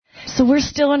So we're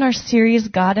still in our series,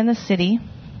 God in the City,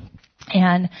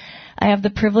 and I have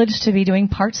the privilege to be doing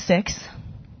part 6.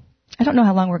 I don't know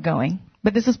how long we're going,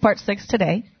 but this is part 6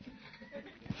 today.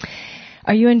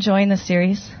 Are you enjoying the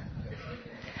series?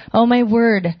 Oh my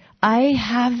word, I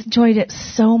have enjoyed it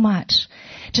so much.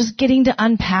 Just getting to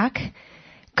unpack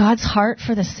God's heart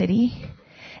for the city,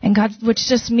 and which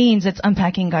just means it's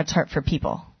unpacking God's heart for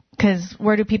people. Because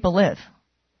where do people live?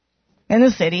 In the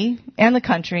city, and the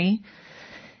country,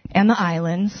 and the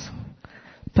islands.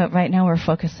 But right now we're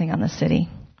focusing on the city.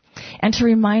 And to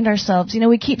remind ourselves,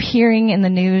 we keep hearing in the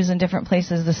news in different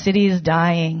places, the city is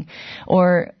dying.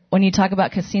 Or when you talk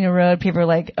about Casino Road, people are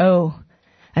like, oh,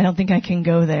 I don't think I can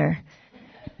go there.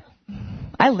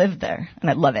 I live there, and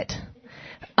I love it.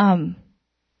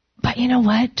 But you know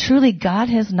what? Truly, God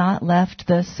has not left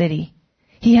the city.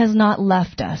 He has not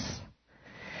left us.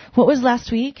 What was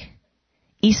last week?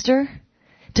 Easter?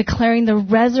 Declaring the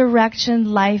resurrection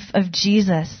life of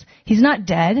Jesus. He's not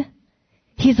dead.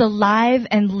 He's alive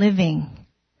and living.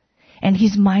 And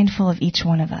He's mindful of each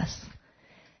one of us.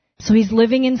 So He's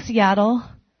living in Seattle.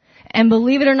 And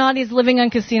believe it or not, He's living on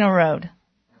Casino Road.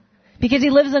 Because He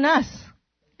lives in us.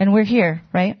 And we're here,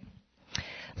 right?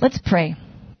 Let's pray.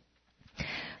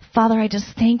 Father, I just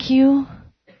thank You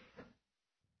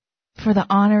for the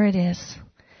honor it is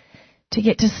to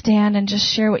get to stand and just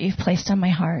share what You've placed on my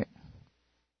heart.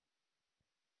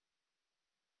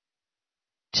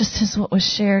 Just as what was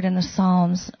shared in the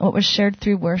Psalms, what was shared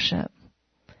through worship.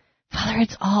 Father,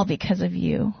 it's all because of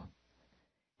You.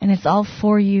 And it's all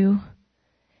for You.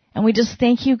 And we just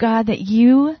thank You, God, that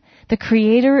You, the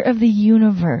creator of the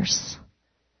universe,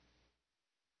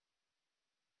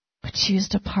 would choose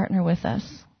to partner with us.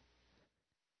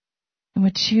 And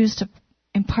would choose to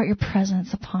impart Your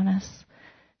presence upon us.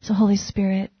 So Holy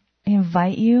Spirit, I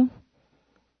invite You.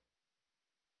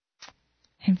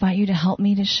 I invite You to help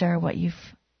me to share what You've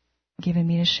given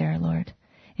me to share, Lord.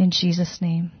 In Jesus'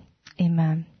 name,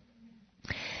 amen.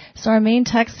 So our main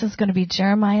text is going to be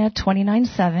Jeremiah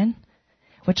 29:7,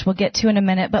 which we'll get to in a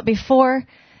minute. But before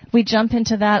we jump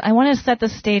into that, I want to set the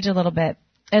stage a little bit.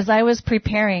 As I was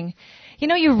preparing,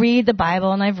 you read the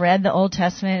Bible, and I've read the Old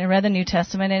Testament and read the New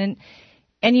Testament,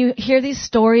 and you hear these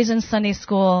stories in Sunday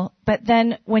school, but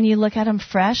then when you look at them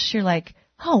fresh, you're like,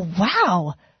 oh,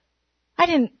 wow, I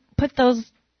didn't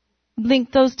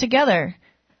link those together.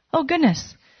 Oh,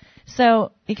 goodness.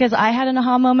 So, because I had an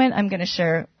aha moment, I'm going to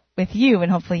share with you, and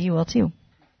hopefully you will too.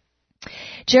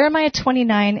 Jeremiah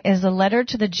 29 is a letter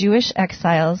to the Jewish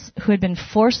exiles who had been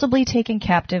forcibly taken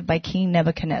captive by King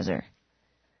Nebuchadnezzar.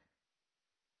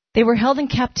 They were held in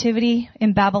captivity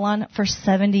in Babylon for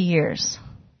 70 years.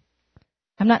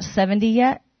 I'm not 70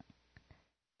 yet,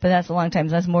 but that's a long time.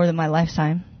 That's more than my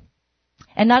lifetime.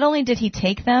 And not only did He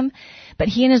take them, but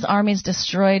He and His armies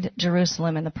destroyed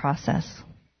Jerusalem in the process.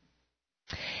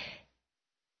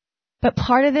 But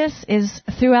part of this is,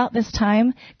 throughout this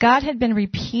time, God had been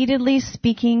repeatedly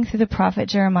speaking through the prophet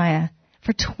Jeremiah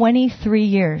for 23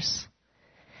 years.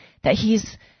 That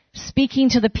He's speaking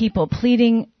to the people,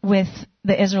 pleading with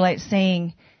the Israelites,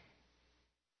 saying,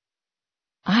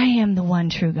 I am the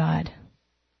one true God.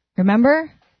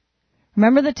 Remember?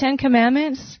 Remember the 10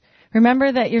 Commandments?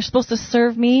 Remember that you're supposed to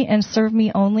serve Me and serve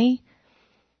Me only?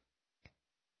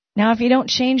 Now, if you don't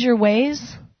change your ways,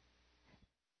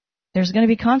 there's going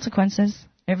to be consequences.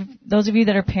 Those of you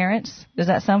that are parents, does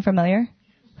that sound familiar?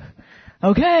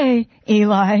 Okay,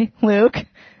 Eli, Luke,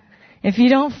 if you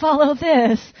don't follow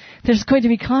this, there's going to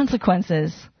be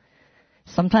consequences.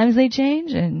 Sometimes they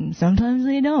change and sometimes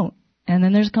they don't. And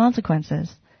then there's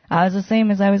consequences. I was the same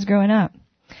as I was growing up.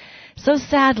 So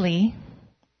sadly,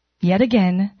 yet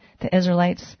again, the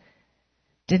Israelites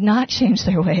did not change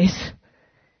their ways.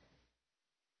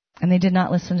 And they did not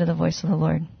listen to the voice of the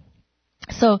Lord.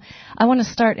 So I want to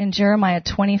start in Jeremiah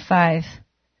 25,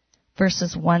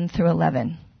 verses 1 through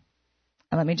 11.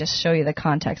 And let me just show you the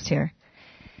context here.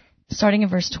 Starting in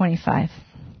verse 25.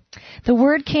 The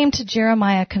word came to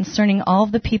Jeremiah concerning all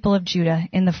of the people of Judah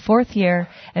in the 4th year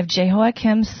of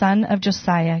Jehoiakim, son of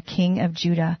Josiah, king of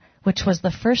Judah, which was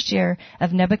the 1st year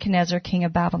of Nebuchadnezzar, king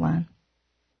of Babylon.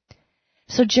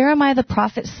 So Jeremiah the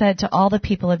prophet said to all the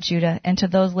people of Judah and to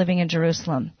those living in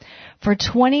Jerusalem, for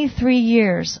 23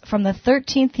 years, from the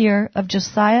 13th year of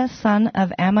Josiah, son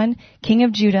of Ammon, king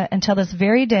of Judah, until this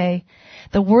very day,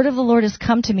 the word of the Lord has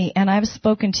come to me, and I have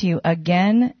spoken to you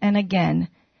again and again,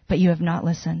 but you have not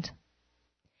listened.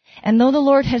 And though the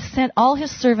Lord has sent all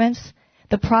His servants,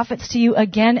 the prophets, to you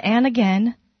again and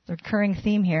again, the recurring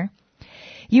theme here,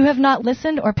 you have not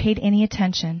listened or paid any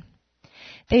attention.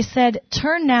 They said,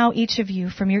 turn now each of you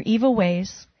from your evil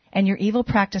ways and your evil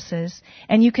practices,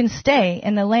 and you can stay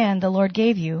in the land the Lord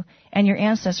gave you and your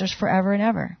ancestors forever and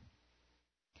ever.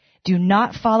 Do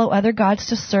not follow other gods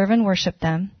to serve and worship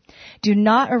them. Do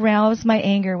not arouse my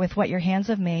anger with what your hands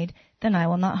have made, then I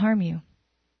will not harm you.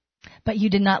 But you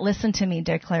did not listen to me,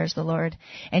 declares the Lord,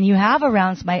 and you have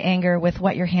aroused my anger with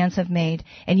what your hands have made,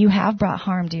 and you have brought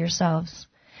harm to yourselves.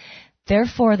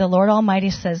 Therefore the Lord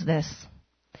Almighty says this,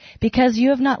 because you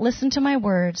have not listened to my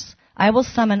words, I will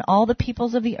summon all the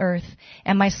peoples of the earth,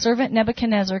 and my servant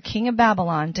Nebuchadnezzar, king of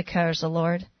Babylon, declares the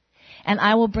Lord. And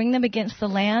I will bring them against the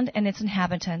land and its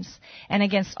inhabitants, and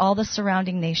against all the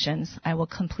surrounding nations. I will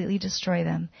completely destroy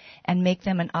them, and make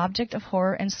them an object of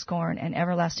horror and scorn and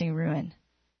everlasting ruin.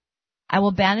 I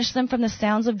will banish them from the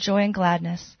sounds of joy and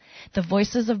gladness, the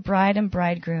voices of bride and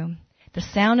bridegroom, the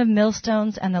sound of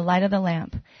millstones and the light of the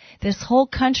lamp. This whole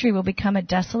country will become a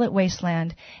desolate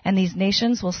wasteland, and these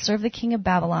nations will serve the king of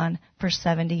Babylon for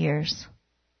 70 years.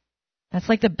 That's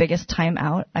like the biggest time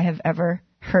out I have ever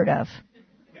heard of.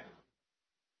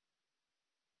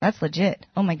 That's legit.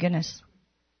 Oh my goodness.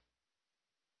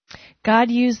 God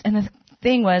used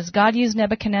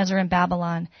Nebuchadnezzar in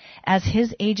Babylon as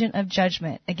his agent of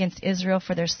judgment against Israel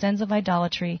for their sins of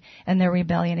idolatry and their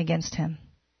rebellion against him.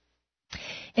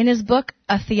 In his book,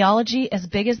 A Theology as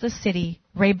Big as the City,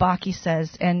 Ray Bakke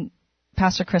says, and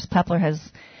Pastor Chris Pepler has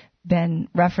been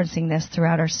referencing this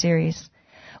throughout our series,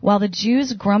 while the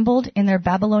Jews grumbled in their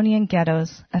Babylonian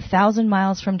ghettos 1,000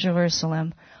 miles from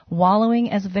Jerusalem,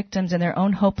 wallowing as victims in their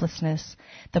own hopelessness,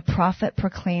 the prophet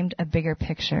proclaimed a bigger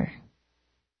picture.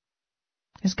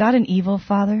 Is God an evil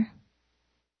father?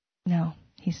 No,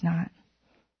 he's not.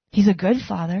 He's a good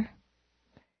father.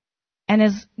 And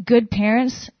as good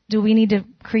parents, do we need to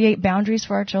create boundaries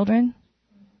for our children?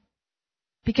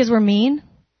 Because we're mean?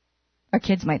 Our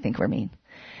kids might think we're mean.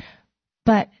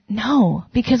 But no,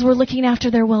 because we're looking after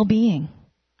their well-being.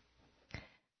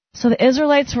 So the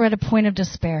Israelites were at a point of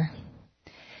despair.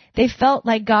 They felt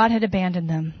like God had abandoned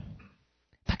them.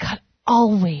 But God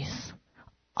always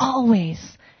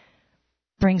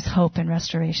brings hope and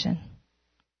restoration.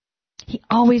 He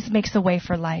always makes a way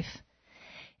for life.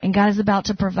 And God is about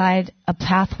to provide a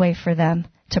pathway for them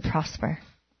to prosper.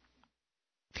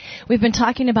 We've been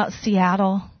talking about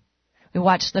Seattle. We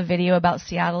watched the video about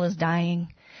Seattle is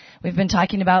dying. We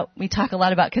talk a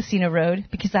lot about Casino Road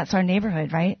because that's our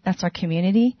neighborhood, right? That's our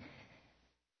community.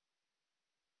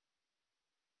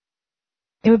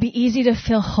 It would be easy to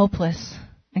feel hopeless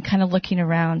and kind of looking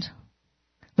around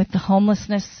with the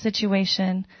homelessness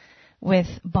situation, with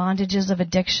bondages of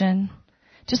addiction,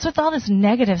 just with all this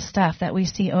negative stuff that we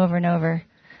see over and over.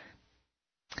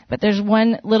 But there's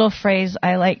one little phrase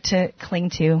I like to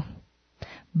cling to,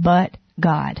 but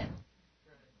God.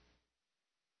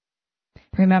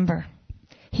 Remember,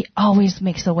 He always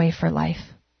makes a way for life.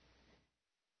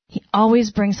 He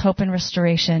always brings hope and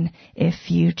restoration if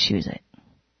you choose it,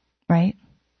 right?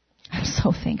 I'm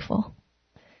so thankful.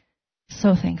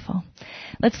 So thankful.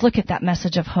 Let's look at that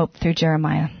message of hope through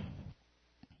Jeremiah.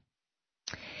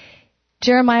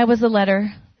 Jeremiah was a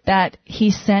letter that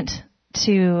he sent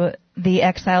to the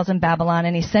exiles in Babylon,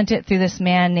 and he sent it through this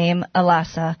man named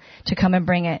Elasah to come and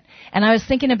bring it. And I was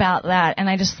thinking about that, and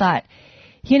I just thought,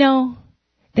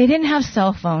 they didn't have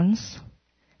cell phones.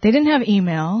 They didn't have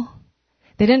email.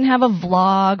 They didn't have a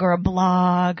vlog or a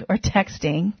blog or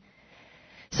texting.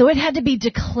 So it had to be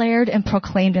declared and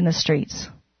proclaimed in the streets.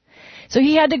 So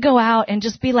he had to go out and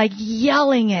just be like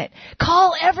yelling it.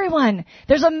 Call everyone.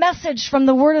 There's a message from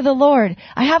the word of the Lord.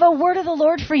 I have a word of the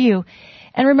Lord for you.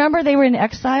 And remember, they were in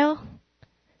exile.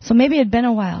 So maybe it had been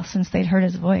a while since they'd heard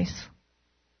his voice.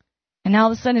 And now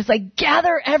all of a sudden it's like,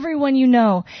 gather everyone you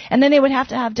know. And then they would have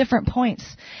to have different points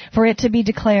for it to be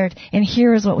declared. And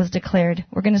here is what was declared.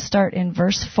 We're going to start in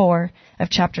verse 4 of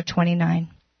chapter 29.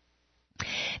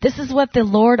 This is what the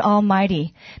Lord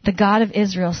Almighty, the God of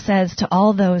Israel, says to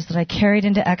all those that I carried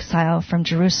into exile from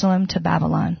Jerusalem to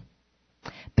Babylon.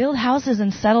 Build houses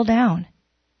and settle down.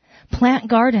 Plant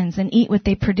gardens and eat what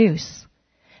they produce.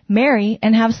 Marry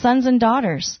and have sons and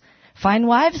daughters. Find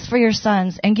wives for your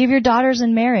sons and give your daughters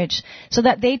in marriage so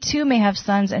that they too may have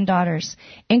sons and daughters.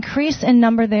 Increase in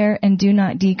number there and do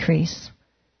not decrease.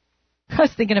 I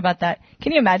was thinking about that.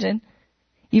 Can you imagine?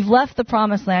 You've left the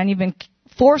promised land. You've been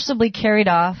forcibly carried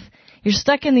off. You're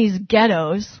stuck in these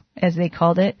ghettos, as they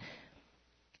called it.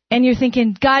 And you're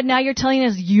thinking, God, now you're telling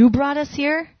us you brought us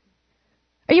here?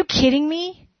 Are you kidding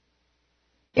me?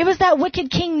 It was that wicked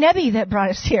King Nebi that brought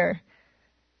us here.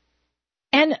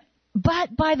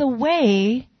 But by the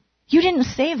way, you didn't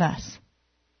save us.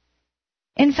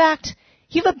 In fact,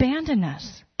 you've abandoned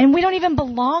us. And we don't even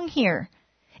belong here.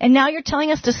 And now you're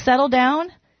telling us to settle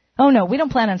down? Oh no, we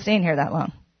don't plan on staying here that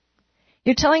long.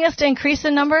 You're telling us to increase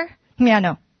in number? Yeah,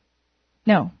 no.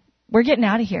 No, we're getting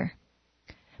out of here.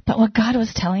 But what God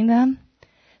was telling them,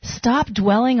 stop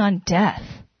dwelling on death.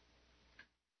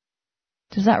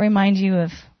 Does that remind you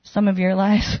of some of your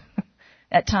life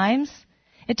at times?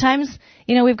 At times,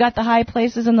 we've got the high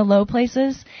places and the low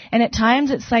places. And at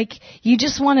times it's like you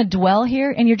just want to dwell here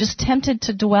and you're just tempted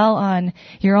to dwell on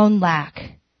your own lack,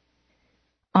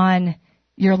 on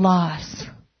your loss,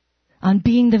 on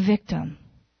being the victim,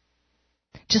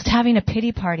 just having a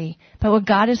pity party. But what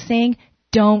God is saying,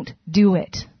 don't do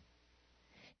it.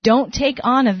 Don't take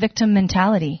on a victim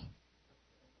mentality.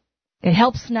 It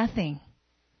helps nothing.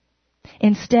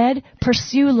 Instead,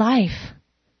 pursue life.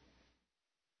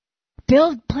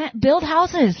 Build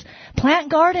houses. Plant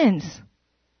gardens.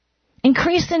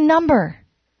 Increase in number.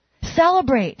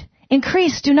 Celebrate.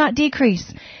 Increase, do not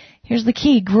decrease. Here's the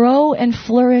key. Grow and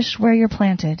flourish where you're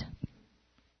planted.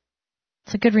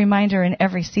 It's a good reminder in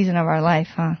every season of our life,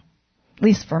 huh? At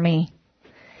least for me.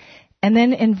 And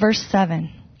then in verse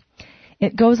 7,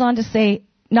 it goes on to say,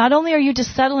 not only are you to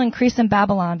settle and increase in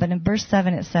Babylon, but in verse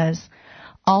 7 it says,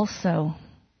 also,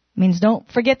 means don't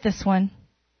forget this one.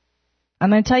 I'm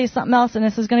going to tell you something else, and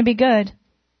this is going to be good.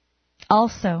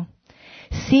 Also,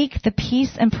 seek the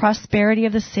peace and prosperity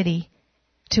of the city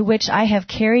to which I have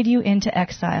carried you into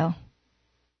exile.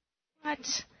 What?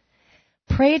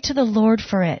 Pray to the Lord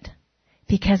for it,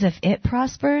 because if it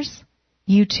prospers,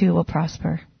 you too will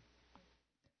prosper.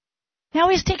 Now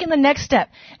he's taking the next step.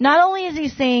 Not only is he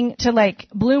saying to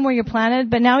bloom where you're planted,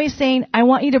 but now he's saying, I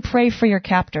want you to pray for your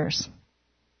captors.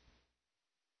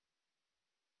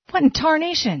 What in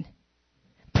tarnation?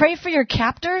 Pray for your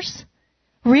captors?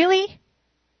 Really?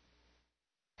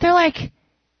 They're like,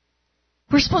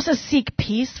 we're supposed to seek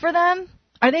peace for them?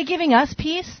 Are they giving us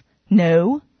peace?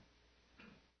 No.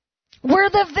 We're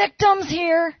the victims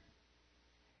here.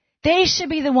 They should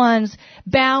be the ones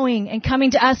bowing and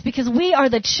coming to us because we are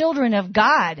the children of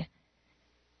God.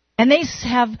 And they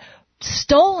have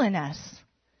stolen us.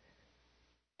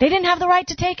 They didn't have the right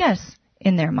to take us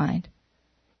in their mind.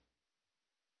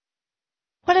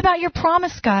 What about your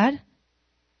promise, God?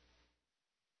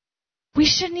 We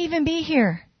shouldn't even be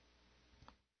here.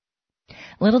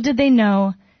 Little did they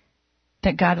know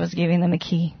that God was giving them a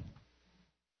key.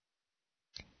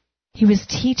 He was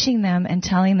teaching them and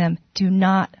telling them, do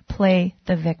not play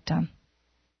the victim.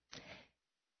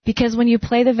 Because when you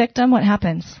play the victim, what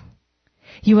happens?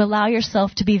 You allow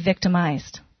yourself to be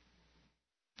victimized.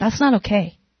 That's not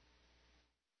okay.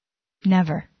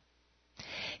 Never.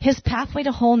 His pathway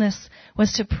to wholeness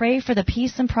was to pray for the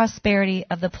peace and prosperity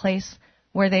of the place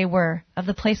where they were, of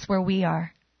the place where we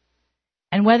are.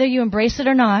 And whether you embrace it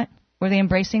or not, were they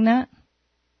embracing that?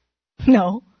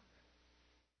 No.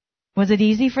 Was it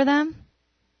easy for them?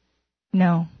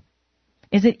 No.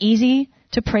 Is it easy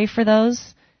to pray for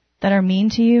those that are mean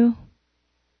to you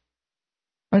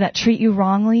or that treat you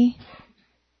wrongly?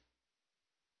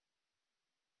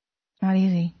 Not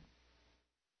easy.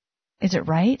 Is it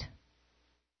right?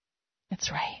 It's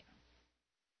right.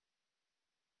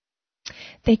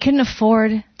 They couldn't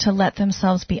afford to let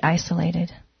themselves be isolated.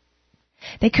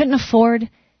 They couldn't afford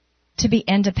to be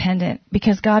independent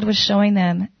because God was showing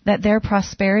them that their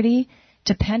prosperity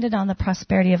depended on the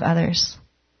prosperity of others.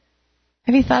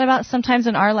 Have you thought about sometimes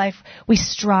in our life we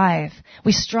strive.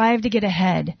 We strive to get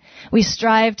ahead. We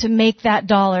strive to make that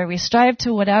dollar. We strive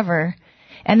to whatever.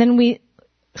 And then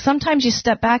sometimes you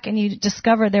step back and you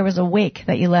discover there was a wake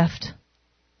that you left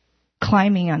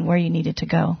climbing on where you needed to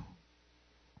go.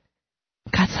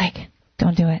 God's like,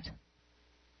 don't do it.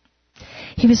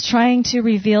 He was trying to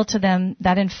reveal to them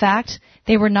that in fact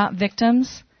they were not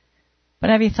victims. But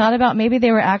have you thought about maybe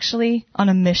they were actually on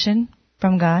a mission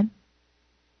from God?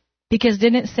 Because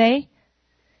didn't it say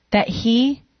that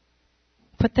He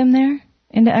put them there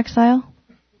into exile?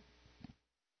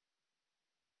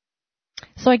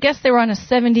 So I guess they were on a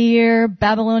 70-year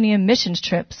Babylonian missions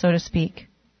trip, so to speak.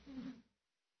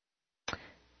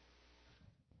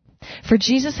 For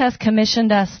Jesus has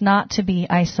commissioned us not to be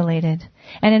isolated.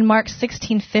 And in Mark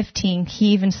 16:15,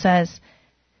 He even says,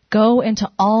 go into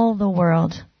all the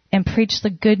world and preach the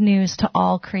good news to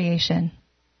all creation.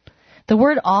 The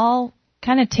word all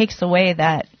kind of takes away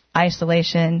that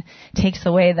isolation, takes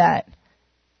away that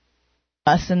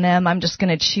us and them. I'm just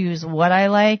going to choose what I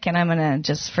like and I'm going to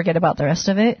just forget about the rest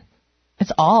of it.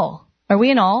 It's all. Are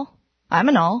we an all? I'm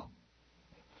an all.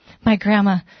 My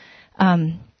grandma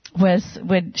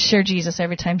would share Jesus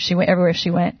every time she went, everywhere she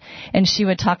went, and she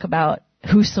would talk about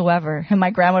whosoever. And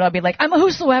my grandma would be like, I'm a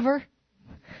whosoever.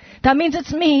 That means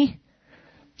it's me.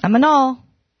 I'm an all.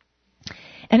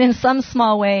 And in some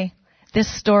small way,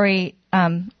 this story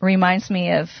reminds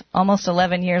me of almost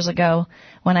 11 years ago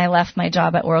when I left my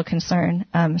job at World Concern.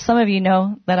 Some of you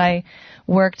know that I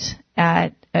worked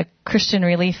at a Christian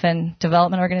relief and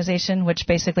development organization, which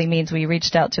basically means we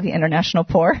reached out to the international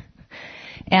poor.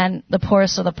 And the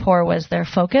poorest of the poor was their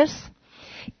focus.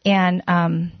 And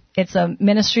it's a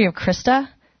ministry of Krista,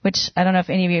 which I don't know if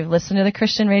any of you have listened to the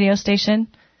Christian radio station,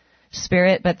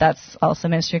 Spirit, but that's also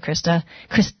ministry of Krista.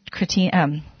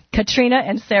 Katrina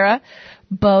and Sarah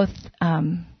both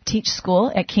teach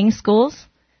school at King Schools,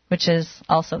 which is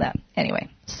also that. Anyway,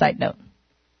 side note.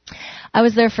 I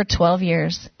was there for 12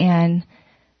 years, and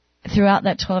throughout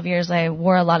that 12 years, I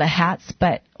wore a lot of hats,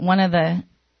 but one of the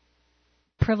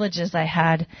privileges I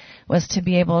had was to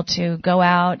be able to go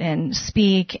out and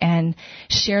speak and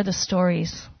share the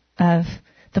stories of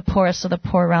the poorest of the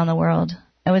poor around the world.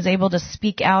 I was able to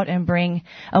speak out and bring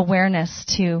awareness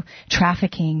to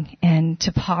trafficking and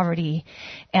to poverty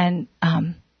and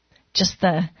just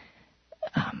the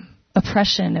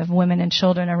oppression of women and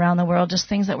children around the world, just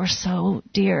things that were so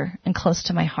dear and close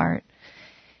to my heart.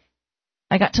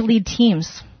 I got to lead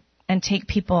teams and take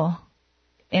people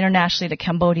internationally to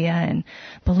Cambodia and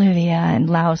Bolivia and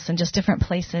Laos and just different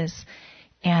places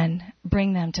and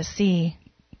bring them to see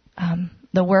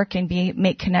the work and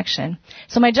make connection.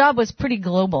 So my job was pretty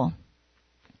global.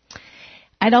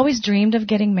 I'd always dreamed of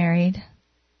getting married,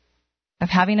 of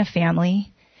having a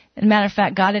family. As a matter of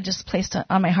fact, God had just placed it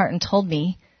on my heart and told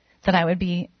me that I would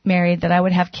be married, that I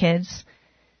would have kids.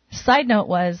 Side note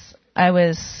was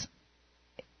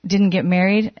didn't get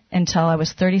married until I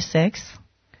was 36.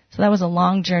 So that was a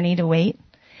long journey to wait.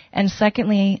 And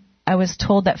secondly, I was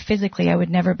told that physically I would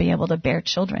never be able to bear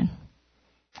children.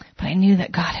 But I knew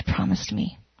that God had promised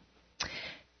me.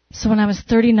 So when I was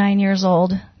 39 years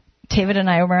old, David and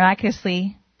I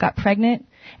miraculously got pregnant,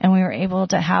 and we were able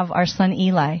to have our son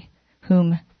Eli,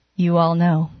 whom you all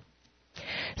know.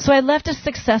 So I left a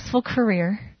successful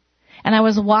career, and I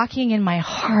was walking in my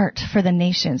heart for the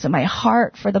nations, and my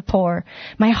heart for the poor,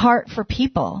 my heart for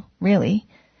people, really.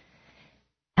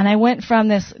 And I went from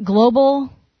this global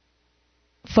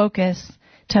focus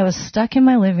to I was stuck in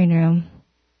my living room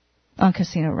on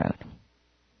Casino Road.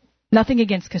 Nothing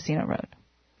against Casino Road.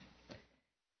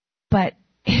 But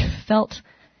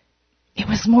it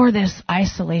was more this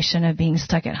isolation of being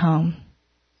stuck at home.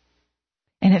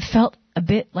 And it felt a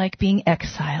bit like being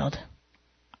exiled.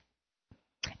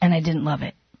 And I didn't love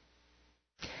it.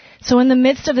 So in the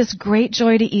midst of this great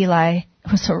joy to Eli,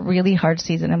 it was a really hard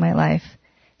season in my life.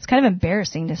 It's kind of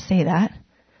embarrassing to say that.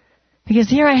 Because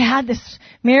here I had this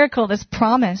miracle, this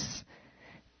promise,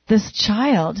 this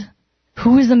child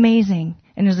who was amazing,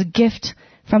 and it was a gift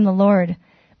from the Lord.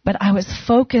 But I was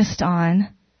focused on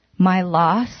my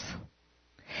loss.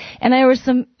 And there were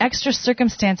some extra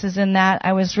circumstances in that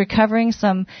I was recovering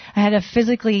I had a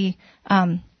physically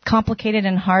complicated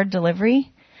and hard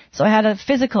delivery. So I had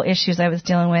physical issues I was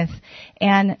dealing with.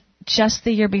 And just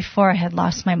the year before, I had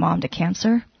lost my mom to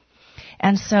cancer.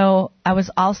 And so I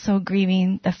was also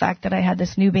grieving the fact that I had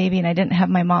this new baby and I didn't have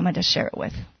my mama to share it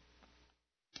with.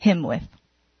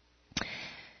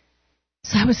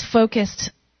 So I was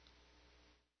focused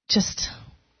just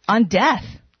on death.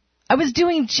 I was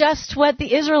doing just what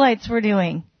the Israelites were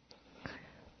doing.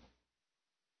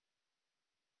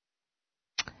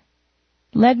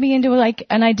 Led me into like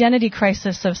an identity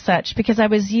crisis of such, because I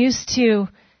was used to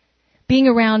being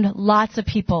around lots of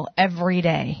people every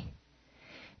day.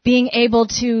 Being able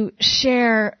to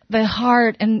share the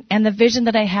heart and the vision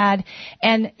that I had.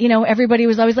 And, everybody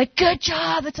was always like, good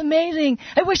job, that's amazing.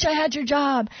 I wish I had your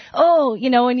job. Oh,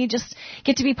 and you just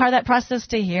get to be part of that process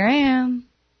to here I am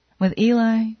with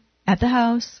Eli at the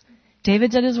house.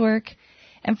 David's at his work.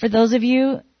 And for those of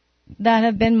you that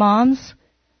have been moms,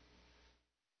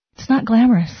 it's not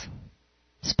glamorous,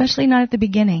 especially not at the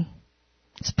beginning.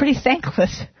 It's pretty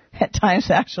thankless at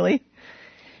times, actually.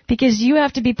 Because you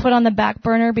have to be put on the back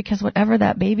burner because whatever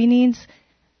that baby needs,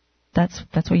 that's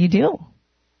what you do.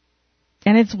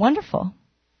 And it's wonderful.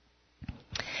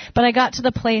 But I got to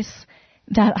the place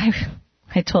that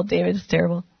I told David, it's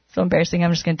terrible, so embarrassing,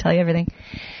 I'm just going to tell you everything.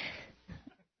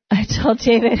 I told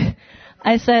David,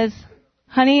 I says,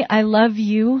 honey, I love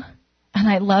you and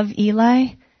I love Eli,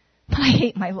 but I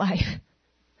hate my life.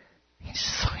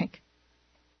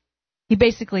 He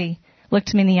basically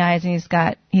looked me in the eyes and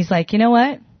he's like, you know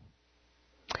what?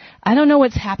 I don't know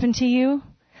what's happened to you,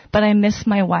 but I miss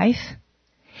my wife.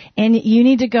 And you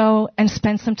need to go and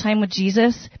spend some time with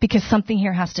Jesus because something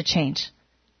here has to change.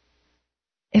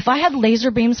 If I had laser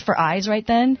beams for eyes right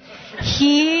then,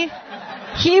 he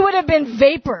would have been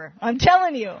vapor. I'm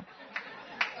telling you.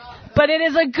 But it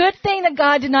is a good thing that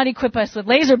God did not equip us with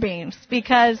laser beams,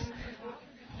 because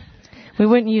We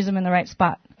wouldn't use them in the right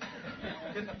spot.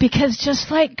 Because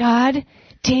just like God,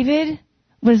 David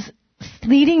was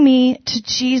leading me to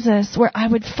Jesus where I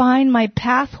would find my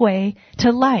pathway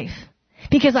to life.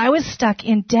 Because I was stuck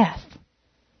in death.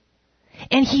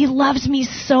 And he loves me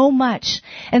so much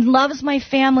and loves my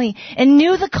family and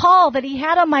knew the call that he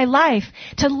had on my life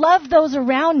to love those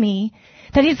around me,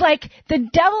 that he's like, the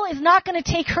devil is not going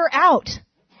to take her out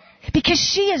because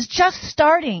she is just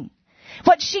starting.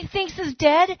 What she thinks is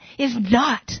dead is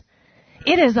not.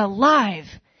 It is alive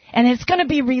and it's going to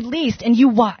be released, and you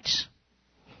watch.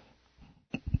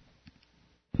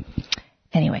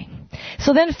 Anyway,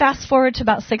 so then fast forward to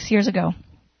about 6 years ago.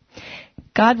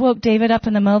 God woke David up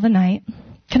in the middle of the night.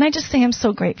 Can I just say I'm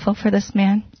so grateful for this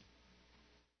man?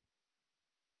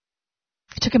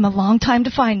 It took him a long time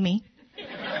to find me.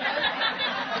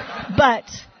 But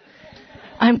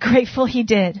I'm grateful he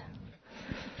did.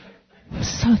 I'm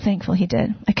so thankful he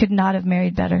did. I could not have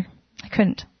married better. I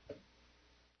couldn't.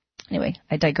 Anyway,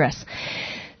 I digress.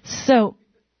 So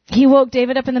he woke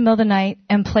David up in the middle of the night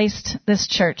and placed this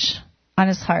church on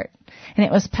his heart. And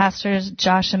it was Pastors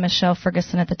Josh and Michelle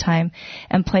Ferguson at the time,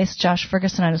 and placed Josh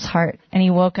Ferguson on his heart. And he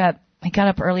woke up, he got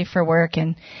up early for work,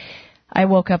 and I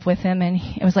woke up with him, and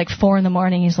it was like 4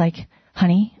 a.m. He's like,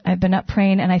 honey, I've been up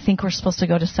praying, and I think we're supposed to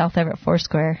go to South Everett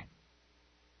Foursquare.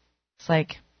 It's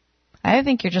like, I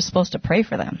think you're just supposed to pray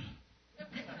for them.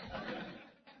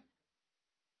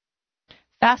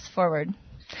 Fast forward.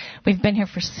 We've been here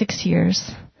for 6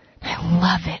 years. I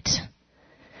love it.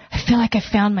 I feel like I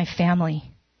found my family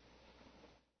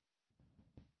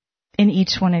in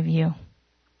each one of you.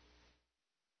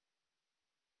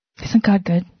 Isn't God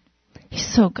good? He's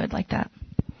so good like that.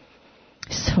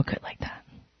 He's so good like that.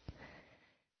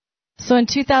 So in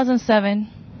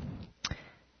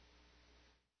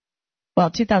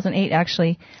 2008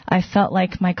 actually, I felt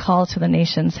like my call to the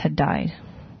nations had died.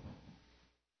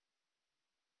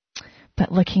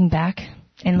 But looking back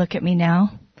and look at me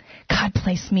now, God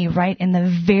placed me right in the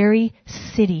very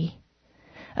city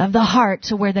of the heart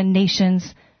to where the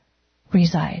nations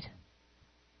reside.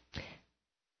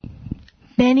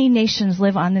 Many nations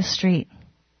live on this street.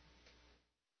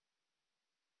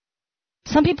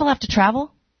 Some people have to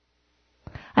travel.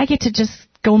 I get to just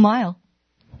go a mile.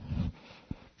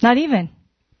 Not even.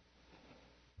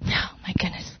 Oh, my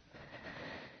goodness.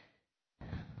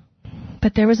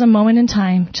 But there was a moment in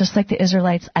time, just like the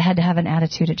Israelites, I had to have an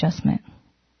attitude adjustment.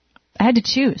 I had to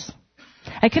choose.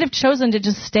 I could have chosen to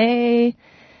just stay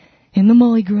in the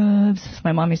molly grubs, as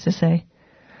my mom used to say.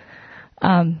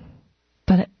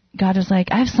 But God was like,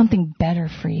 I have something better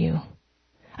for you.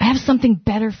 I have something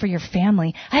better for your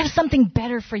family. I have something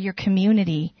better for your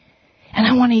community. And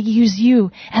I want to use you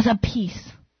as a piece.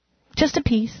 Just a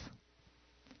piece.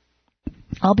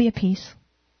 I'll be a piece.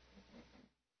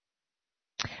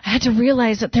 I had to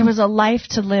realize that there was a life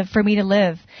to live for me to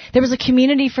live. There was a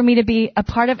community for me to be a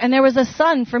part of, and there was a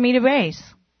son for me to raise.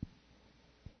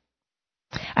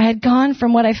 I had gone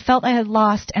from what I felt I had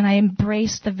lost, and I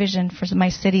embraced the vision for my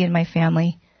city and my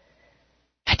family.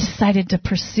 I decided to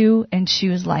pursue and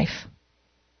choose life.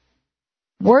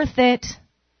 Worth it.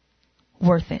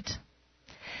 Worth it.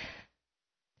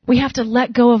 We have to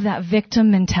let go of that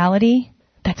victim mentality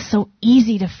that's so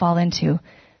easy to fall into.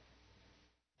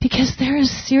 Because there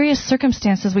is serious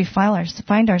circumstances we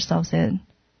find ourselves in.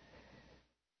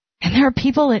 And there are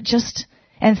people that just,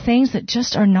 and things that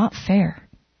just are not fair.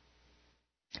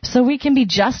 So we can be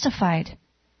justified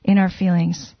in our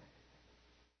feelings.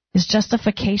 Is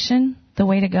justification the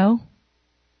way to go?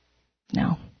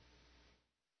 No.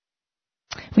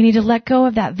 We need to let go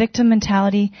of that victim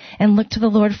mentality and look to the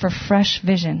Lord for fresh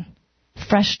vision,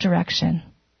 fresh direction.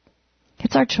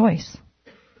 It's our choice.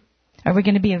 Are we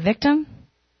going to be a victim?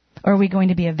 Or are we going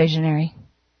to be a visionary?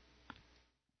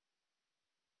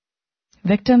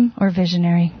 Victim or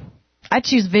visionary? I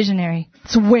choose visionary.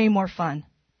 It's way more fun.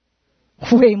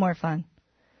 Way more fun.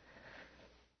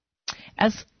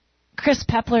 As Chris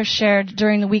Pepler shared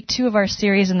during the week 2 of our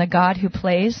series in The God Who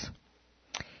Plays,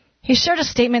 he shared a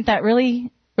statement that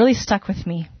really stuck with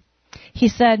me. He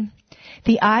said,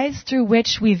 the eyes through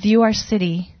which we view our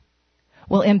city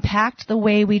will impact the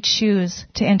way we choose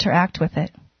to interact with it.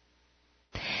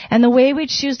 And the way we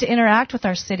choose to interact with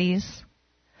our cities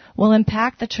will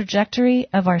impact the trajectory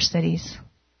of our cities.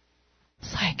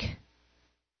 It's like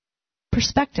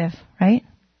perspective, right?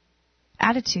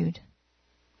 Attitude,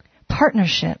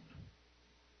 partnership,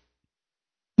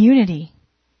 unity.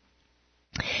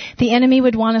 The enemy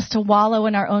would want us to wallow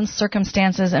in our own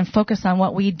circumstances and focus on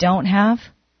what we don't have.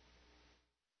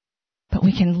 But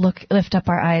we can lift up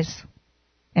our eyes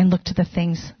and look to the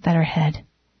things that are ahead.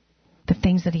 The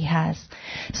things that he has.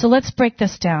 So let's break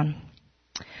this down.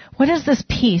 What is this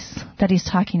peace that he's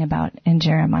talking about in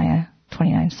Jeremiah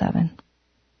 29:7?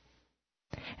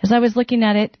 As I was looking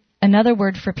at it, another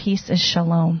word for peace is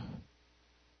shalom.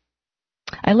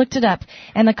 I looked it up,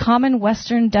 and the common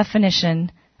Western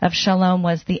definition of shalom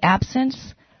was the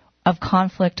absence of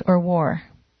conflict or war.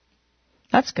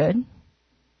 That's good.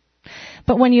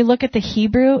 But when you look at the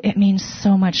Hebrew, it means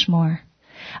so much more.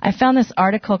 I found this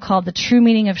article called The True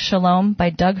Meaning of Shalom by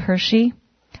Doug Hershey.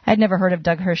 I'd never heard of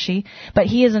Doug Hershey, but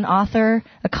he is an author,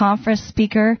 a conference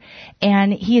speaker,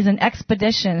 and he is an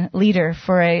expedition leader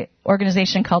for an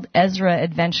organization called Ezra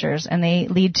Adventures, and they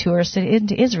lead tours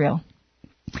into Israel.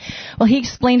 Well, he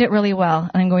explained it really well,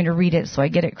 and I'm going to read it so I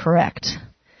get it correct.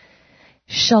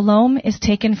 Shalom is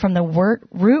taken from the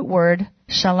root word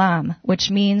shalom, which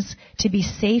means to be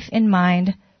safe in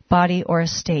mind, body, or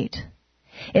estate.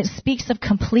 It speaks of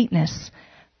completeness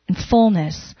and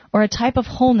fullness, or a type of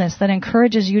wholeness that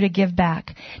encourages you to give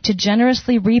back, to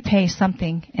generously repay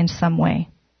something in some way.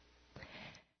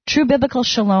 True biblical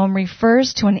shalom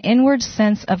refers to an inward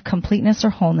sense of completeness or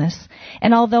wholeness,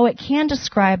 and although it can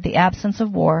describe the absence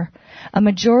of war, a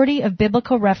majority of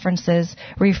biblical references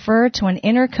refer to an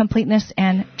inner completeness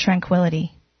and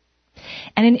tranquility.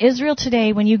 And in Israel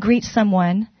today, when you greet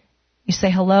someone, you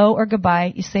say hello or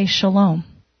goodbye, you say shalom.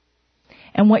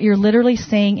 And what you're literally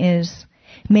saying is,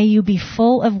 may you be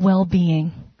full of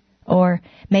well-being, or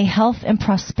may health and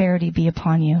prosperity be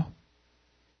upon you.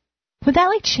 Would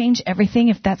that change everything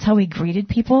if that's how we greeted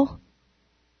people?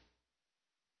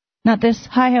 Not this,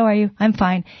 hi, how are you? I'm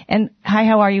fine. And hi,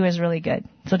 how are you is really good.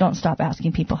 So don't stop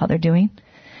asking people how they're doing.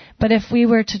 But if we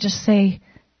were to just say,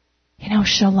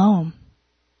 shalom,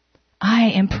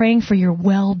 I am praying for your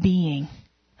well-being.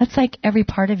 That's like every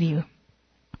part of you.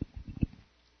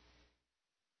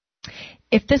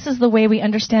 If this is the way we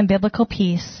understand biblical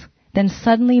peace, then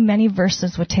suddenly many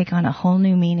verses would take on a whole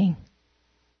new meaning.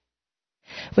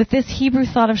 With this Hebrew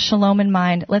thought of shalom in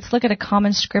mind, let's look at a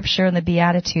common scripture in the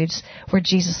Beatitudes where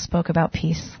Jesus spoke about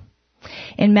peace.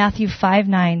 In Matthew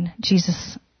 5:9,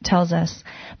 Jesus tells us,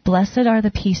 "Blessed are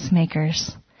the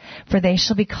peacemakers, for they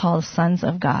shall be called sons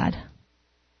of God."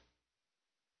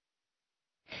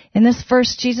 In this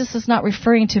verse, Jesus is not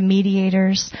referring to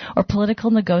mediators or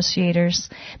political negotiators,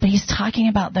 but he's talking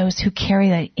about those who carry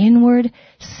that inward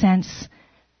sense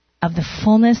of the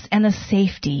fullness and the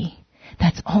safety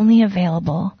that's only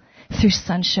available through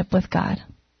sonship with God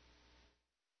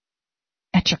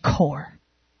at your core.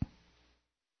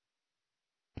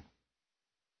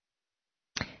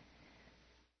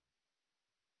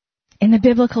 In the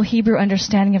biblical Hebrew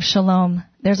understanding of shalom,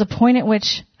 there's a point at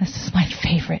which, this is my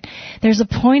favorite, there's a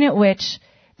point at which,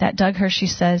 that Doug Hershey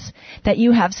says, that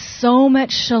you have so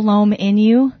much shalom in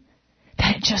you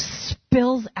that it just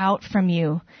spills out from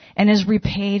you and is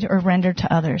repaid or rendered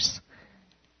to others.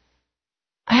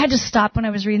 I had to stop when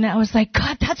I was reading that. I was like,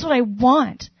 God, that's what I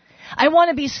want. I want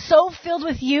to be so filled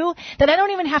with you that I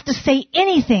don't even have to say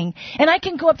anything. And I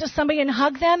can go up to somebody and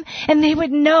hug them and they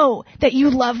would know that you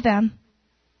love them.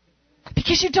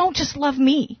 Because you don't just love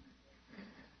me.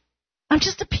 I'm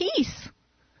just a piece.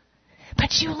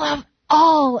 But you love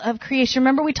all of creation.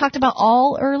 Remember we talked about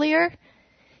all earlier?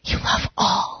 You love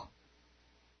all.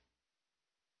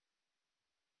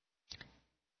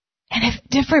 And if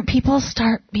different people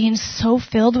start being so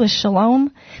filled with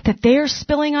shalom that they're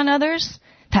spilling on others,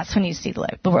 that's when you see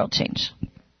the world change.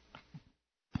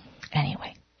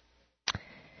 Anyway.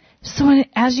 So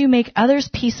as you make others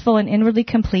peaceful and inwardly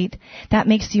complete, that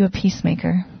makes you a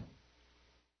peacemaker.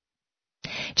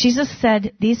 Jesus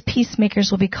said these peacemakers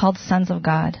will be called sons of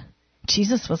God.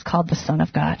 Jesus was called the Son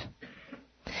of God.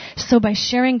 So by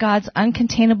sharing God's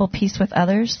uncontainable peace with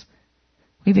others,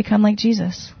 we become like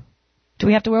Jesus. Do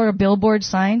we have to wear a billboard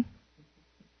sign?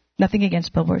 Nothing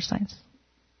against billboard signs.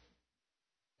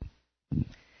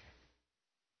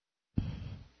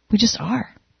 We just are.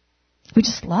 We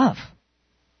just love.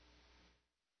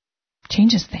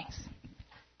 Changes things.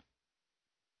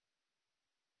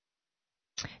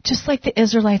 Just like the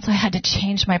Israelites, I had to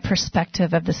change my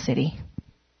perspective of the city.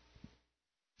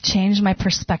 Change my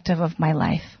perspective of my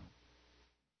life.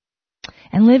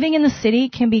 And living in the city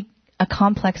can be a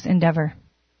complex endeavor.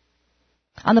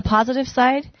 On the positive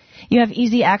side, you have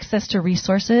easy access to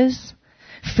resources,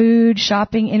 food,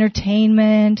 shopping,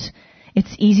 entertainment.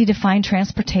 It's easy to find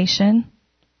transportation.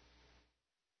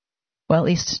 Well, at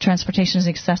least transportation is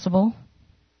accessible.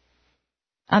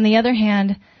 On the other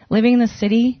hand, living in the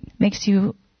city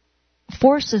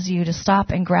forces you to stop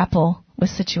and grapple with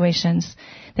situations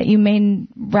that you may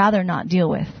rather not deal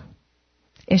with.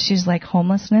 Issues like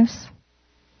homelessness,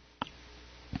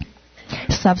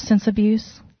 substance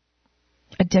abuse,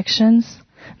 addictions,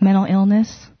 mental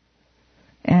illness,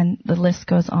 And the list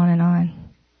goes on and on.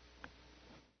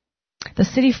 The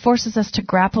city forces us to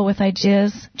grapple with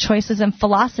ideas, choices, and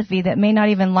philosophy that may not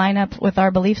even line up with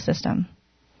our belief system.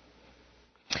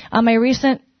 On my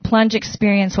recent plunge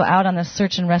experience while out on the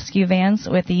search and rescue vans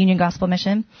with the Union Gospel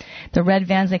Mission, the red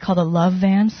vans they call the love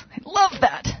vans. I love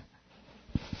that.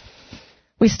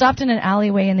 We stopped in an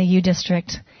alleyway in the U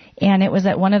District, and it was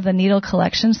at one of the needle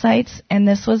collection sites, and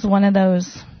this was one of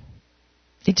those,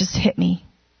 it just hit me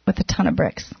with a ton of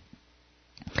bricks.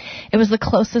 It was the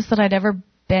closest that I'd ever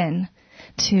been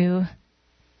to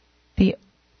the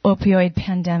opioid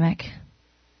pandemic.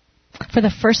 For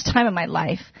the first time in my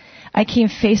life, I came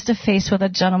face to face with a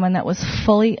gentleman that was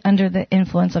fully under the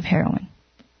influence of heroin.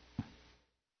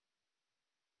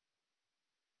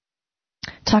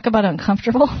 Talk about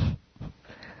uncomfortable.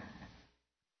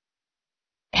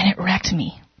 And it wrecked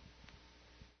me.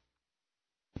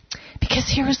 Because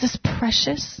here was this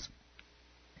precious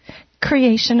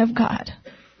creation of God,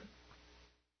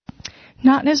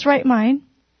 not in his right mind,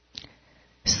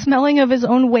 smelling of his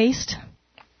own waste.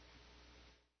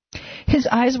 His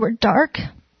eyes were dark,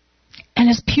 and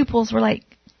his pupils were like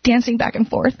dancing back and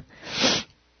forth.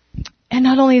 And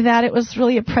not only that, it was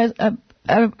really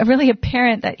really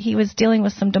apparent that he was dealing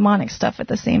with some demonic stuff at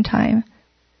the same time.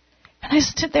 And I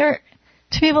stood there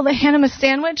to be able to hand him a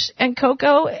sandwich and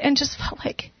cocoa and just felt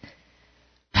like,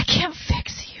 I can't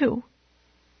fix you.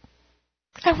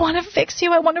 I want to fix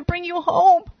you. I want to bring you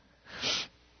home.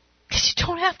 Because you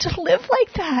don't have to live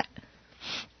like that.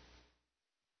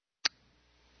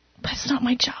 But it's not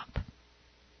my job.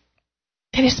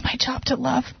 It is my job to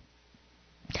love.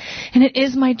 And it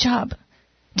is my job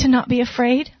to not be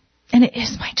afraid. And it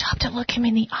is my job to look him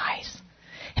in the eyes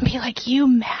and be like, you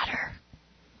matter.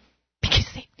 Because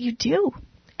you do.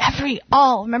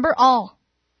 All. Remember, all.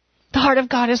 The heart of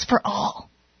God is for all.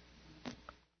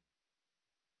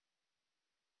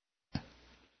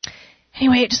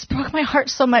 Anyway, it just broke my heart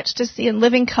so much to see in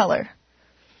living color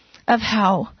of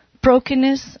how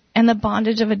brokenness and the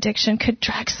bondage of addiction could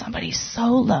drag somebody so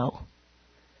low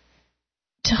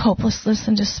to hopelessness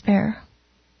and despair.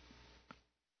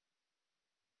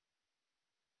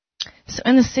 So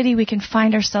in the city, we can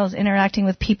find ourselves interacting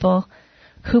with people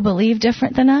who believe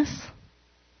different than us,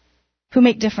 who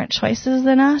make different choices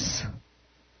than us.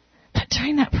 But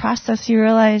during that process, you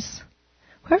realize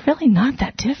we're really not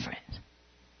that different.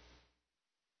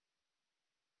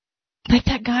 Like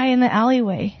that guy in the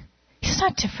alleyway. He's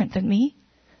not different than me.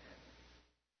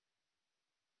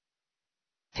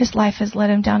 His life has led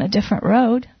him down a different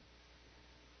road.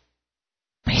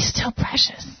 But he's still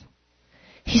precious.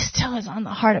 He still is on the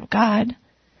heart of God.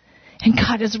 And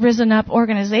God has risen up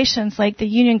organizations like the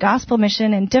Union Gospel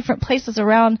Mission in different places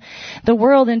around the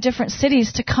world in different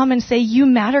cities to come and say, you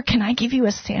matter. Can I give you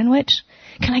a sandwich?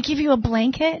 Can I give you a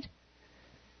blanket?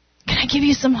 Can I give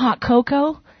you some hot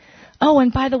cocoa? Oh,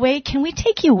 and by the way, can we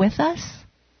take you with us?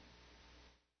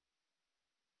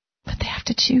 But they have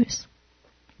to choose.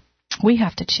 We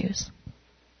have to choose.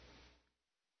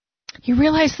 You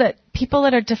realize that people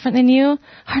that are different than you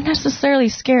aren't necessarily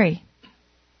scary.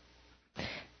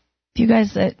 You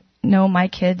guys that know my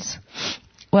kids,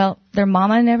 well, their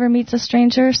mama never meets a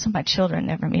stranger, so my children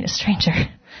never meet a stranger.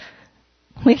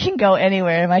 We can go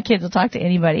anywhere, and my kids will talk to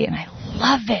anybody, and I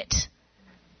love it.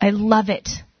 I love it.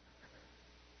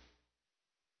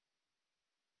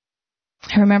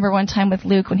 I remember one time with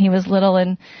Luke when he was little,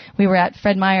 and we were at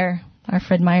Fred Meyer, our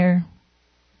Fred Meyer,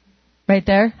 right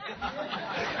there.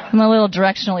 I'm a little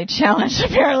directionally challenged,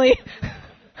 apparently.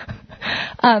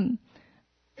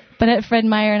 But at Fred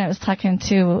Meyer, and I was talking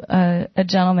to a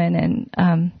gentleman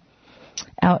and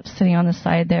out sitting on the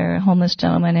side there, a homeless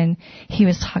gentleman, and he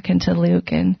was talking to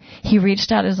Luke, and he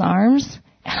reached out his arms,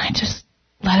 and I just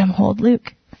let him hold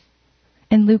Luke.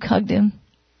 And Luke hugged him.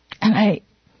 And I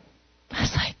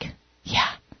was like, yeah.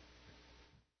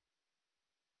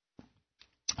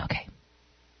 Okay.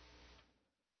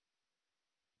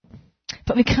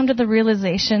 But we come to the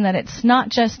realization that it's not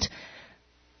just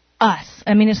us.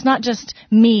 I mean, it's not just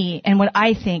me and what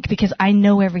I think because I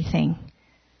know everything.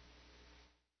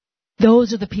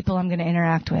 Those are the people I'm going to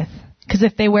interact with. Because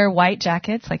if they wear white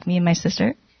jackets, like me and my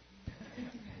sister,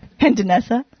 and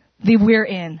Danessa, we're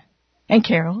in. And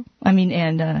Carol,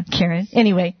 and Karen.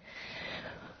 Anyway,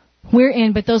 we're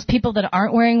in, but those people that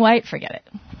aren't wearing white, forget it.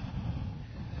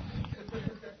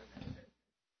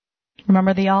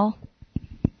 Remember the y'all?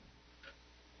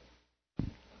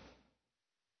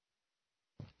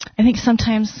 I think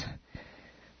sometimes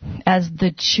as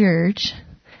the church,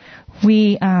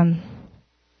 sometimes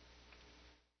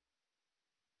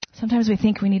we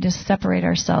think we need to separate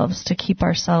ourselves to keep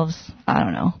ourselves,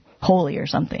 holy or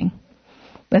something.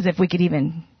 as if we could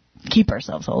even keep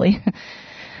ourselves holy.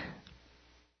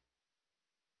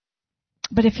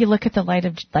 But if you look at the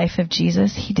life of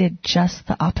Jesus, he did just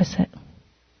the opposite.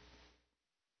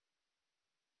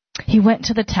 He went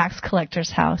to the tax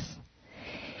collector's house.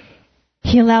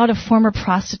 He allowed a former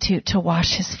prostitute to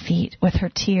wash his feet with her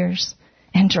tears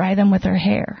and dry them with her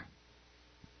hair.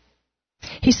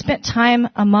 He spent time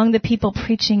among the people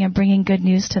preaching and bringing good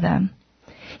news to them.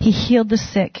 He healed the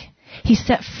sick. He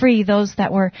set free those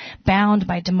that were bound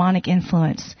by demonic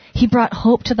influence. He brought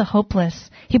hope to the hopeless.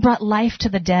 He brought life to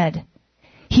the dead.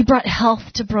 He brought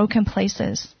health to broken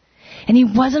places. And he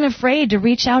wasn't afraid to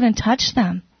reach out and touch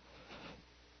them.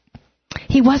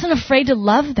 He wasn't afraid to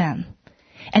love them.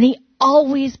 And he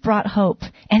always brought hope.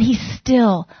 And he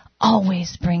still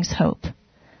always brings hope.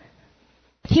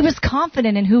 He was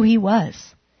confident in who he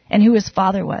was and who his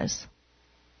Father was.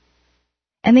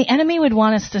 And the enemy would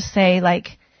want us to say,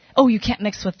 like, oh, you can't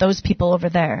mix with those people over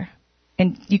there.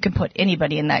 And you can put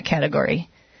anybody in that category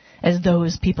as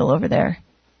those people over there.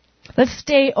 Let's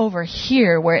stay over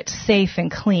here where it's safe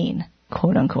and clean,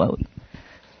 quote unquote.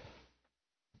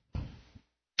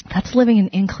 That's living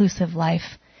an inclusive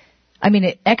life. I mean,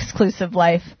 an exclusive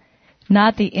life,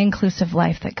 not the inclusive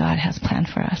life that God has planned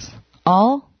for us.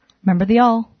 All, remember the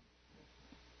all.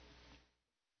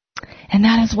 And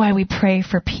that is why we pray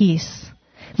for peace.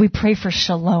 We pray for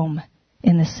shalom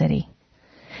in the city.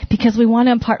 Because we want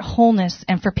to impart wholeness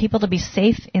and for people to be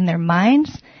safe in their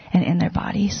minds and in their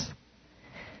bodies.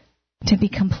 To be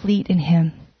complete in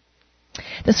him.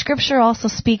 The scripture also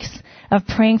speaks of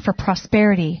praying for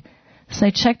prosperity. So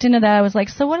I checked into that. I was like,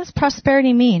 so what does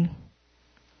prosperity mean?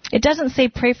 It doesn't say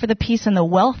pray for the peace and the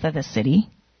wealth of the city.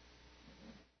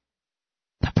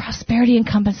 But prosperity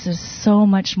encompasses so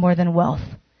much more than wealth.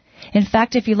 In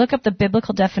fact, if you look up the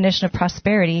biblical definition of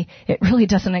prosperity, it really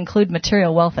doesn't include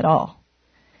material wealth at all.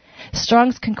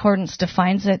 Strong's Concordance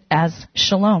defines it as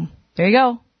shalom. There you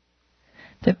go.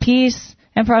 The peace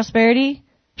and prosperity,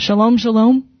 shalom,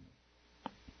 shalom.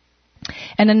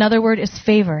 And another word is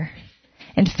favor.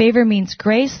 And favor means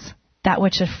grace, that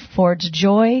which affords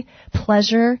joy,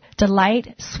 pleasure,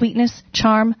 delight, sweetness,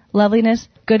 charm, loveliness,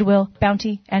 goodwill,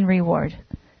 bounty, and reward.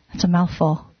 That's a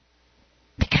mouthful.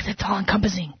 Because it's all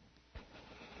encompassing.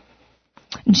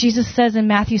 Jesus says in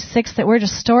Matthew 6 that we're to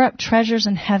store up treasures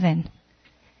in heaven.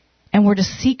 And we're to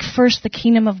seek first the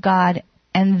kingdom of God,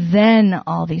 and then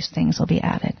all these things will be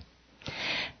added.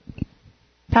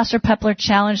 Pastor Pepler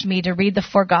challenged me to read the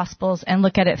four Gospels and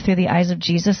look at it through the eyes of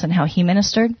Jesus and how he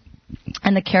ministered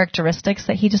and the characteristics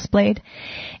that he displayed.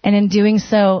 And in doing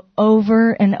so,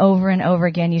 over and over and over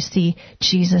again, you see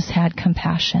Jesus had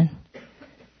compassion.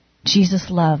 Jesus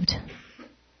loved.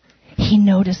 He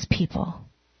noticed people.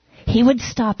 He would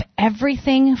stop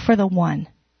everything for the one.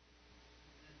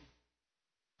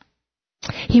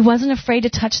 He wasn't afraid to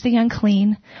touch the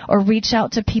unclean or reach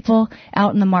out to people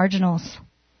out in the marginals.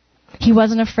 He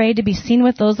wasn't afraid to be seen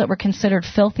with those that were considered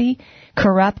filthy,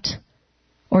 corrupt,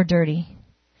 or dirty.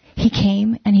 He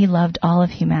came and he loved all of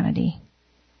humanity.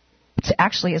 So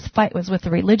actually, his fight was with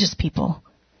the religious people,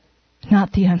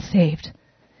 not the unsaved.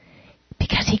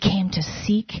 Because he came to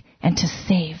seek and to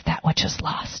save that which is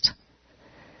lost.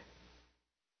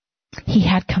 He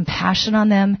had compassion on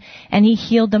them and he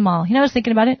healed them all. You know, I was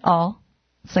thinking about it, all.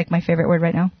 It's like my favorite word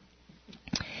right now.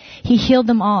 He healed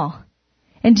them all.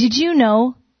 And did you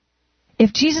know,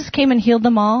 if Jesus came and healed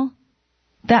them all,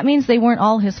 that means they weren't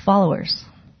all his followers.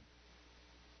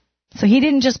 So he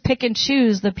didn't just pick and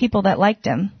choose the people that liked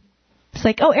him. It's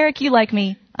like, oh, Eric, you like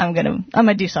me. I'm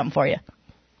gonna do something for you.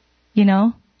 You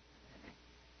know?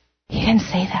 He didn't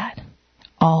say that.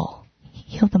 All.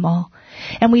 He healed them all.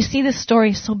 And we see this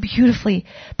story so beautifully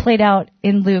played out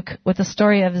in Luke with the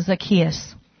story of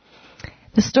Zacchaeus.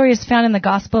 The story is found in the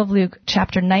Gospel of Luke,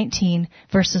 chapter 19,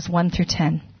 verses 1 through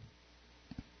 10.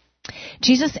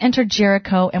 Jesus entered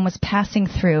Jericho and was passing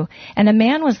through, and a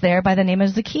man was there by the name of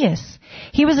Zacchaeus.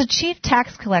 He was a chief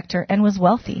tax collector and was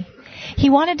wealthy. He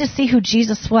wanted to see who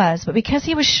Jesus was, but because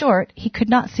he was short, he could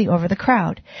not see over the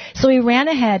crowd. So he ran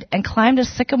ahead and climbed a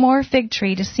sycamore fig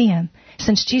tree to see him,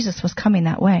 since Jesus was coming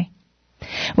that way.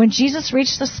 When Jesus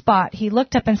reached the spot, he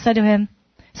looked up and said to him,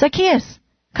 Zacchaeus,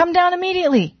 come down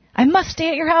immediately. I must stay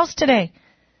at your house today.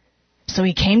 So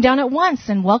he came down at once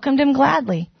and welcomed him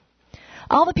gladly.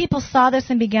 All the people saw this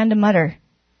and began to mutter,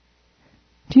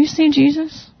 do you see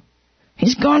Jesus?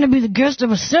 He's going to be the guest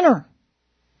of a sinner.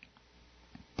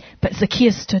 But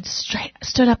Zacchaeus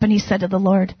stood up and he said to the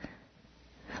Lord,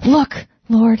 look,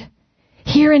 Lord,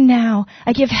 here and now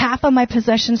I give half of my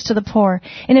possessions to the poor,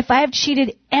 and if I have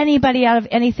cheated anybody out of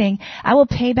anything, I will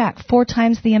pay back 4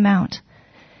 times the amount.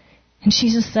 And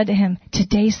Jesus said to him,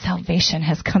 "Today salvation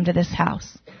has come to this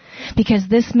house, because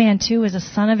this man too is a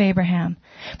son of Abraham.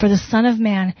 For the Son of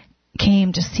Man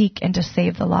came to seek and to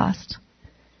save the lost."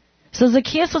 So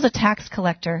Zacchaeus was a tax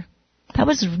collector. That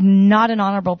was not an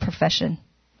honorable profession.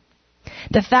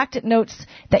 The fact it notes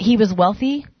that he was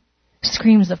wealthy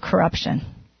screams of corruption.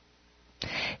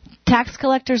 Tax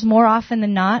collectors, more often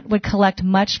than not, would collect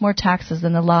much more taxes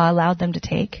than the law allowed them to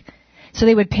take. So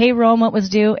they would pay Rome what was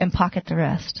due and pocket the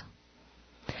rest.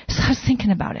 So I was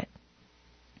thinking about it.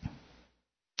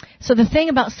 So the thing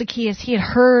about Zacchaeus, he had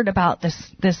heard about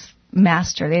this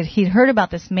master. He'd heard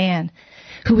about this man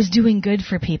who was doing good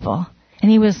for people. And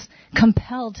he was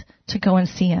compelled to go and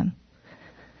see him.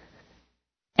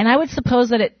 And I would suppose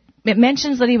that it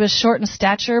mentions that he was short in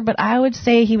stature, but I would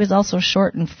say he was also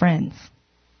short in friends.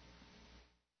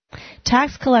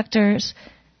 Tax collectors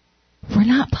were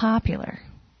not popular.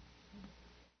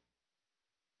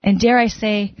 And dare I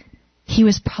say, he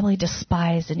was probably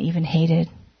despised and even hated.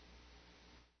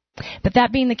 But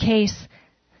that being the case,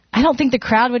 I don't think the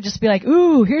crowd would just be like,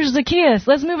 "Ooh, here's Zacchaeus.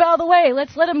 Let's move out of the way.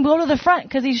 Let's let him go to the front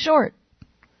because he's short.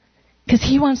 Because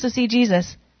he wants to see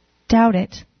Jesus." Doubt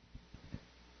it.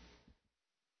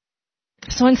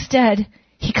 So instead,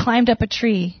 he climbed up a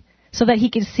tree so that he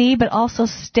could see but also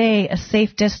stay a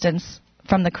safe distance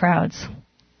from the crowds.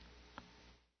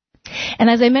 And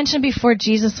as I mentioned before,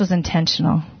 Jesus was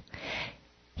intentional.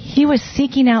 He was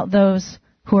seeking out those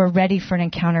who were ready for an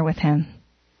encounter with him.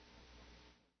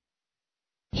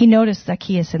 He noticed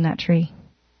Zacchaeus in that tree,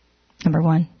 number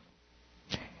one.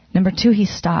 Number two, he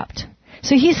stopped.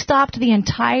 So he stopped the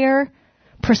entire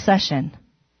procession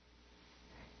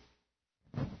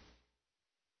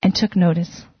and took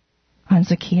notice on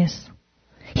Zacchaeus.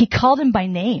 He called him by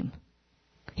name.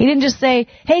 He didn't just say,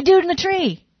 "Hey, dude in the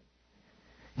tree,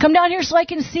 come down here so I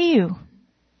can see you."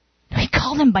 No, he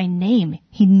called him by name.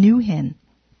 He knew him.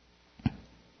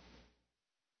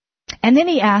 And then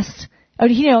he asked,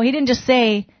 he didn't just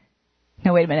say,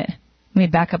 no, wait a minute. Let me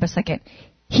back up a second.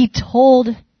 He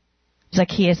told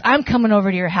Zacchaeus, "I'm coming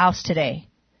over to your house today."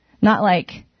 Not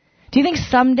like, "Do you think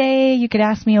someday you could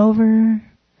ask me over?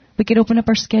 We could open up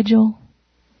our schedule."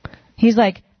 He's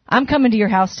like, "I'm coming to your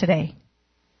house today."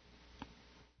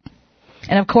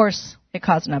 And of course, it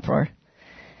caused an uproar.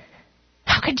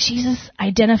 How could Jesus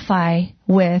identify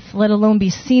with, let alone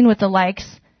be seen with, the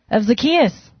likes of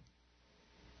Zacchaeus?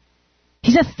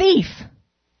 He's a thief.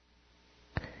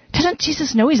 Doesn't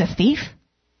Jesus know he's a thief?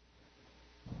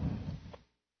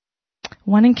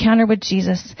 One encounter with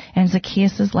Jesus and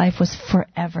Zacchaeus' life was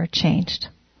forever changed.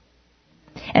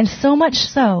 And so much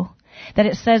so that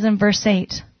it says in verse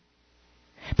 8,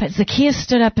 "But Zacchaeus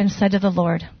stood up and said to the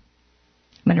Lord,"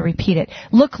 I'm going to repeat it,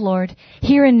 "Look, Lord,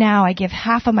 here and now I give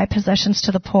half of my possessions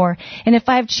to the poor, and if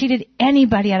I have cheated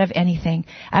anybody out of anything,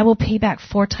 I will pay back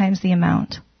 4 times the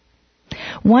amount."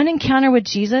 One encounter with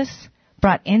Jesus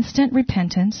brought instant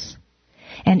repentance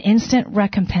and instant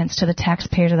recompense to the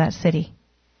taxpayers of that city.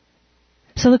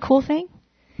 So the cool thing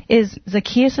is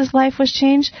Zacchaeus' life was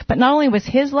changed, but not only was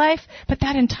his life, but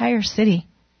that entire city.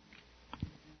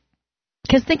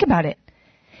 Because think about it.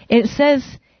 It says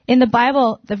in the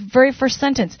Bible, the very first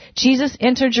sentence, Jesus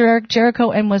entered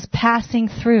Jericho and was passing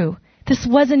through. This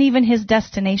wasn't even his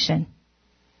destination.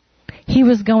 He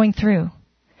was going through.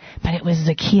 But it was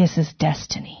Zacchaeus'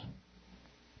 destiny.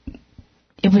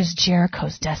 It was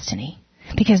Jericho's destiny.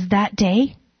 Because that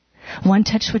day, one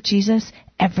touch with Jesus,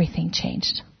 everything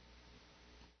changed.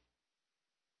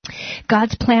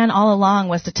 God's plan all along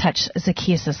was to touch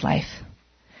Zacchaeus' life,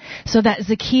 so that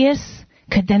Zacchaeus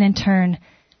could then in turn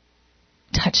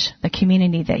touch the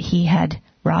community that he had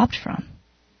robbed from.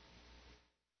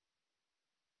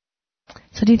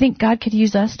 So do you think God could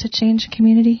use us to change a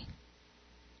community?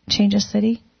 Change a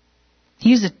city? He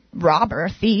used a robber, a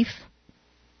thief.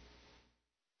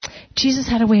 Jesus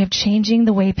had a way of changing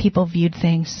the way people viewed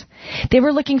things. They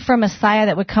were looking for a Messiah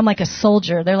that would come like a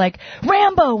soldier. They're like,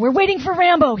 "Rambo, we're waiting for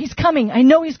Rambo. He's coming. I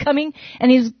know he's coming,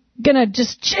 and he's going to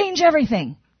just change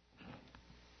everything."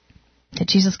 Did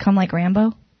Jesus come like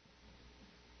Rambo?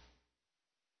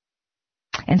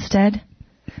 Instead,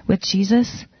 with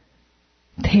Jesus,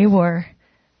 they were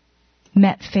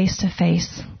met face to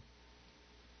face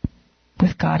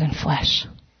with God in flesh.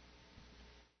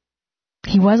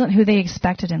 He wasn't who they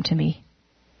expected him to be.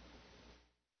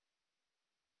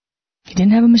 He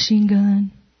didn't have a machine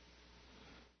gun.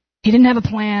 He didn't have a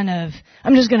plan of,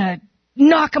 "I'm just going to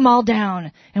knock them all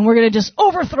down and we're going to just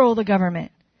overthrow the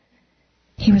government."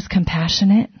 He was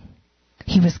compassionate.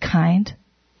 He was kind.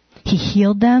 He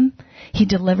healed them. He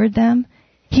delivered them.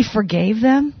 He forgave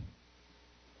them.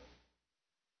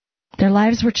 Their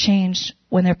lives were changed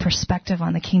when their perspective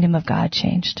on the kingdom of God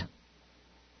changed.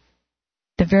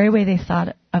 The very way they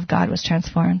thought of God was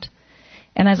transformed.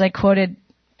 And as I quoted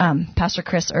Pastor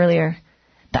Chris earlier,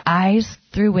 the eyes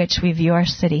through which we view our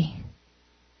city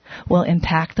will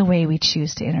impact the way we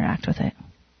choose to interact with it.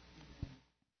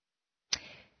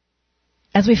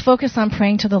 As we focus on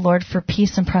praying to the Lord for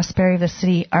peace and prosperity of the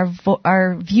city,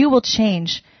 our view will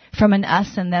change from an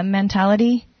us and them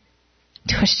mentality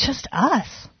to it's just us.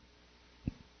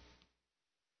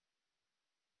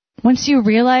 Once you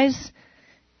realize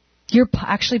you're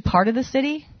actually part of the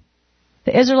city,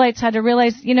 the Israelites had to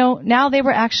realize, now they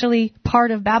were actually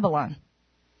part of Babylon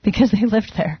because they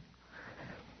lived there.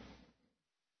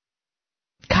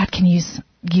 God can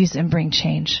use and bring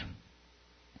change.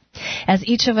 As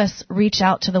each of us reach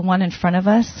out to the one in front of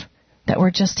us, that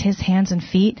we're just his hands and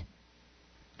feet,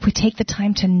 if we take the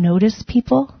time to notice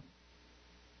people,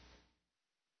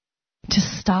 to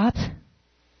stop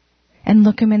and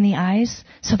look them in the eyes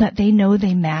so that they know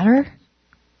they matter,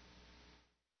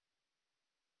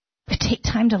 we take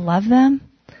time to love them,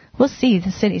 we'll see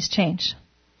the cities change.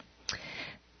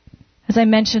 As I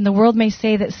mentioned, the world may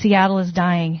say that Seattle is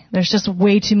dying. There's just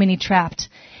way too many trapped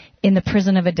in the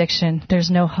prison of addiction. There's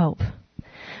no hope.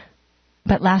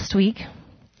 But last week,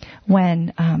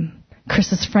 when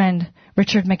Chris's friend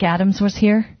Richard McAdams was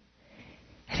here,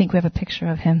 I think we have a picture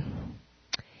of him.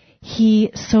 He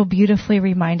so beautifully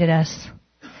reminded us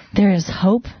there is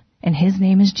hope, and his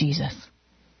name is Jesus.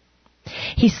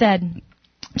 He said,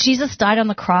 Jesus died on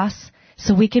the cross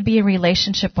so we could be in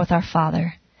relationship with our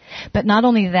Father. But not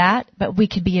only that, but we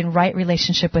could be in right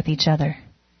relationship with each other.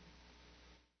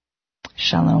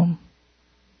 Shalom.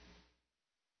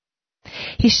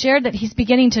 He shared that he's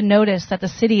beginning to notice that the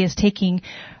city is taking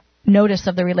notice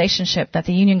of the relationship that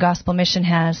the Union Gospel Mission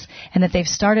has, and that they've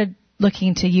started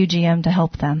looking to UGM to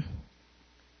help them.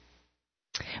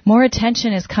 More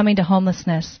attention is coming to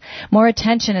homelessness. More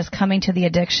attention is coming to the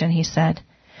addiction, he said.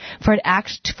 For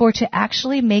to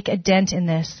actually make a dent in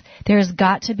this, there has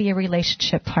got to be a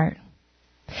relationship part.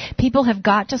 People have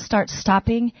got to start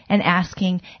stopping and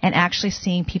asking and actually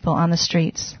seeing people on the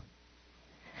streets.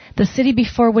 The city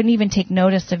before wouldn't even take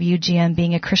notice of UGM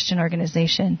being a Christian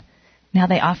organization. Now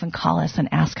they often call us and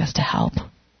ask us to help.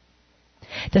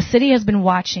 The city has been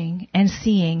watching and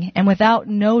seeing, and without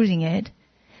noting it,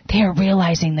 they are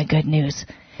realizing the good news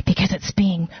because it's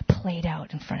being played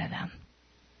out in front of them.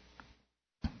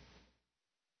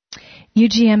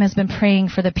 UGM has been praying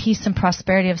for the peace and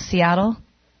prosperity of Seattle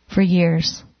for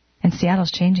years, and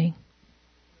Seattle's changing.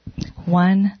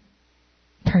 One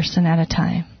person at a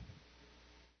time.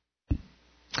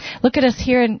 Look at us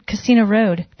here in Casino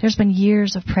Road. There's been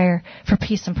years of prayer for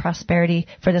peace and prosperity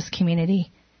for this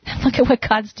community. And look at what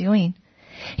God's doing.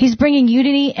 He's bringing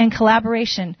unity and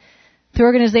collaboration through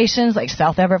organizations like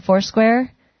South Everett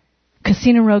Foursquare,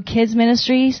 Casino Road Kids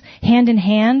Ministries, Hand in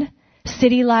Hand,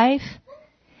 City Life.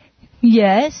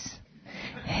 Yes.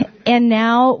 And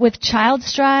now with Child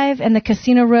Strive and the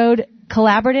Casino Road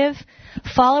Collaborative,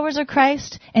 followers of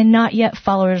Christ and not yet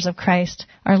followers of Christ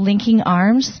are linking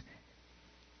arms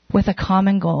with a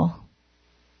common goal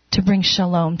to bring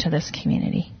shalom to this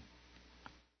community.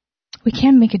 We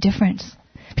can make a difference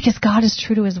because God is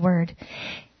true to his word.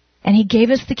 And he gave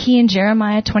us the key in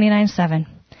Jeremiah 29:7.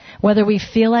 Whether we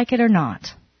feel like it or not,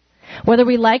 whether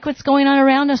we like what's going on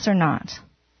around us or not,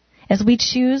 as we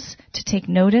choose to take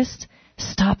notice,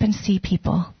 stop and see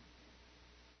people,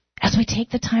 as we take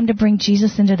the time to bring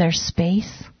Jesus into their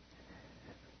space,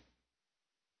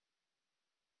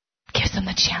 gives them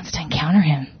the chance to encounter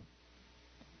him.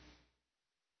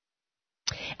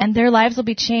 And their lives will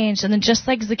be changed. And then just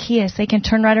like Zacchaeus, they can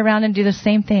turn right around and do the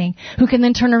same thing. Who can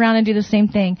then turn around and do the same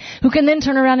thing? Who can then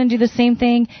turn around and do the same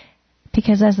thing?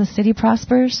 Because as the city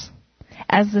prospers,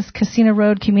 as this Casino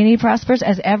Road community prospers,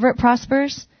 as Everett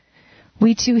prospers,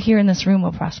 we too here in this room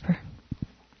will prosper.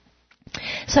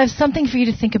 So I have something for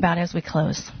you to think about as we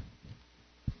close.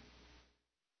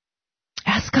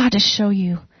 Ask God to show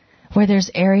you where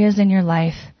there's areas in your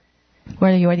life,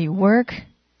 whether you work,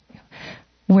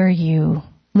 where you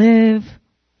live,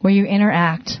 where you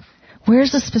interact.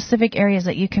 Where's the specific areas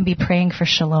that you can be praying for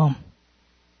shalom?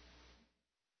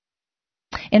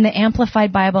 In the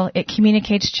Amplified Bible, it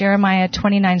communicates Jeremiah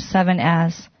 29:7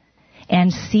 as,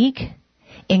 and seek,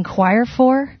 inquire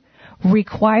for,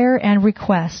 require and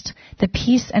request the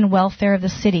peace and welfare of the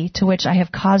city to which I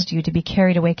have caused you to be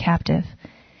carried away captive.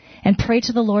 And pray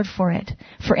to the Lord for it.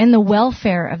 For in the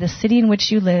welfare of the city in which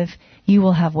you live, you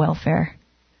will have welfare.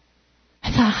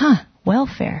 I thought,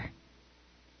 welfare.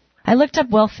 I looked up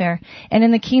welfare, and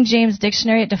in the King James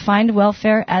Dictionary, it defined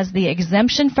welfare as the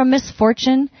exemption from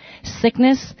misfortune,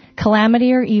 sickness,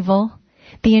 calamity or evil,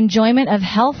 the enjoyment of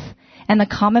health and the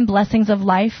common blessings of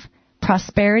life,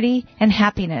 prosperity, and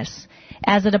happiness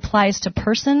as it applies to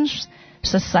persons,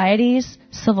 societies,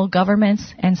 civil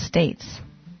governments, and states.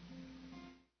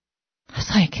 I was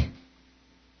like,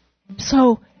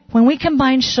 so when we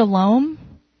combine shalom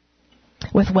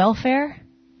with welfare,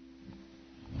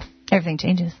 everything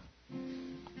changes.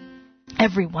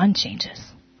 Everyone changes.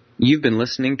 You've been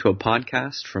listening to a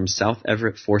podcast from South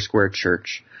Everett Foursquare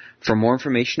Church. For more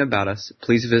information about us,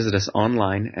 please visit us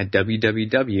online at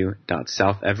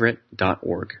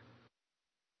www.southeverett.org.